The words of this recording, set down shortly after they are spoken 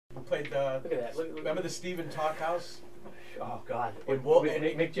played the. Look at that. Remember the Stephen Talkhouse? Oh God! And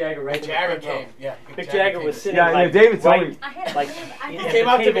Mick Jagger, right? Mick Jagger came. Yeah. Mick Jagger was sitting David told me. like he came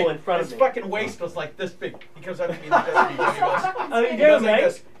up to me. in front of his me. fucking waist was like this big. He comes up to me like this. He goes like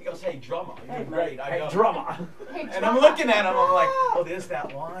this. He goes, "Hey, drummer, you're great." I go, Drummer. And I'm looking at him. I'm like, "Oh, there's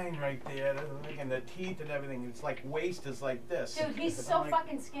that line right there, and the teeth and everything. It's like waist is like this." Dude, he's so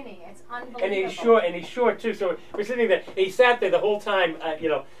fucking skinny. It's unbelievable. And he's short too. So we're sitting there. He sat there the whole time. You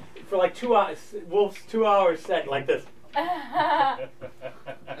know, for like 2 hours. Wolf's 2 hours set like this.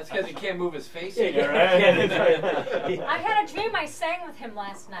 That's because he can't move his face. Yeah, right. I had a dream I sang with him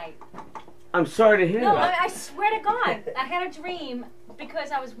last night. I'm sorry to hear No, that. I swear to God, I had a dream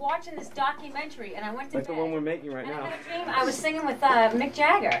because I was watching this documentary and I went to Like bed. the one we're making right and now. I had a dream I was singing with Mick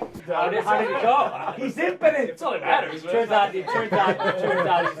Jagger. How did it go? He's impotent. It's all that matters. Turns out he's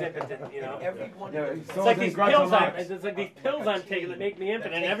impotent. You know. It's like these pills I'm taking that make me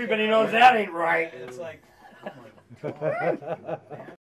impotent. Everybody knows that ain't right. It's like, oh my God.